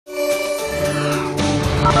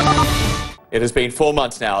It has been 4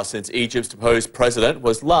 months now since Egypt's deposed president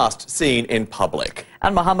was last seen in public.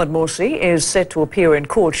 And Mohammed Morsi is set to appear in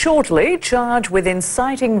court shortly, charged with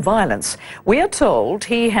inciting violence. We are told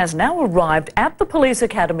he has now arrived at the police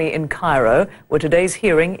academy in Cairo, where today's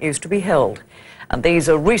hearing is to be held. And these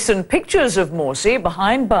are recent pictures of Morsi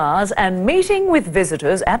behind bars and meeting with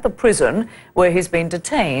visitors at the prison, where he's been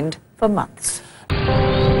detained for months.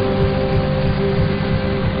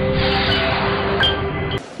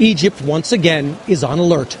 Egypt once again is on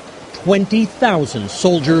alert. 20,000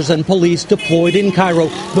 soldiers and police deployed in Cairo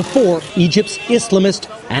before Egypt's Islamist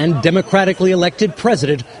and democratically elected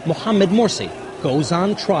president Mohammed Morsi goes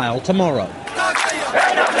on trial tomorrow.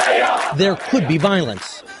 There could be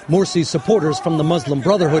violence. Morsi's supporters from the Muslim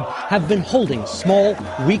Brotherhood have been holding small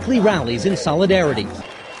weekly rallies in solidarity.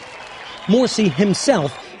 Morsi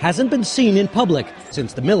himself hasn't been seen in public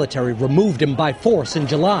since the military removed him by force in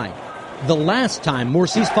July. The last time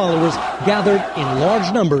Morsi's followers gathered in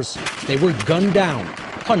large numbers, they were gunned down,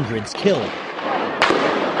 hundreds killed.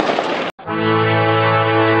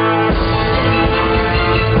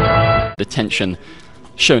 Detention.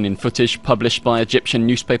 Shown in footage published by Egyptian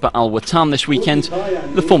newspaper Al Watan this weekend,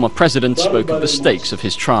 the former president spoke of the stakes of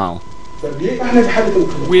his trial.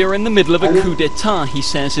 "We are in the middle of a coup d'etat," he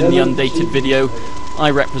says in the undated video.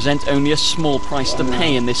 "I represent only a small price to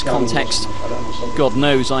pay in this context. God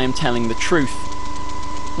knows I am telling the truth.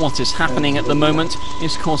 What is happening at the moment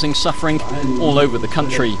is causing suffering all over the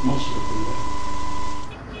country."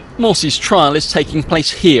 Morsi's trial is taking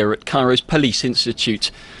place here at Cairo's Police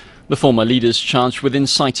Institute. The former leader's charged with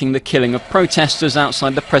inciting the killing of protesters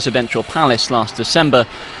outside the presidential palace last December.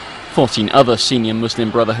 14 other senior Muslim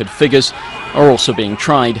Brotherhood figures are also being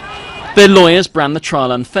tried. Their lawyers brand the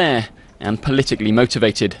trial unfair and politically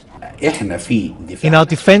motivated. In our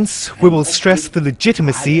defense, we will stress the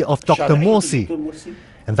legitimacy of Dr. Morsi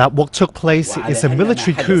and that what took place is a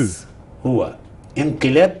military coup.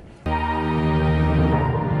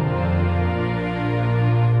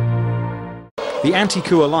 The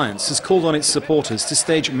anti-coup alliance has called on its supporters to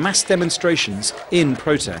stage mass demonstrations in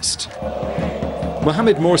protest.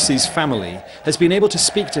 Mohammed Morsi's family has been able to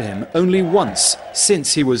speak to him only once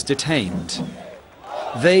since he was detained.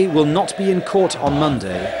 They will not be in court on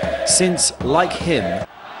Monday since, like him,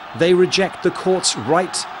 they reject the court's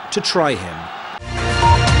right to try him.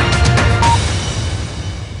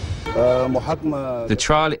 The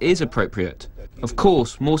trial is appropriate. Of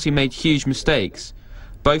course, Morsi made huge mistakes,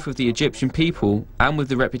 both with the Egyptian people and with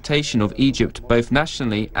the reputation of Egypt, both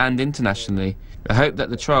nationally and internationally. I hope that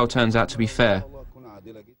the trial turns out to be fair.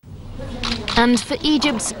 And for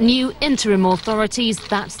Egypt's new interim authorities,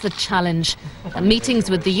 that's the challenge. At meetings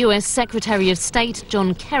with the US Secretary of State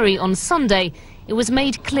John Kerry on Sunday, it was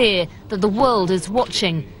made clear that the world is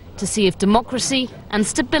watching to see if democracy and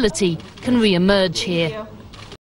stability can re-emerge here.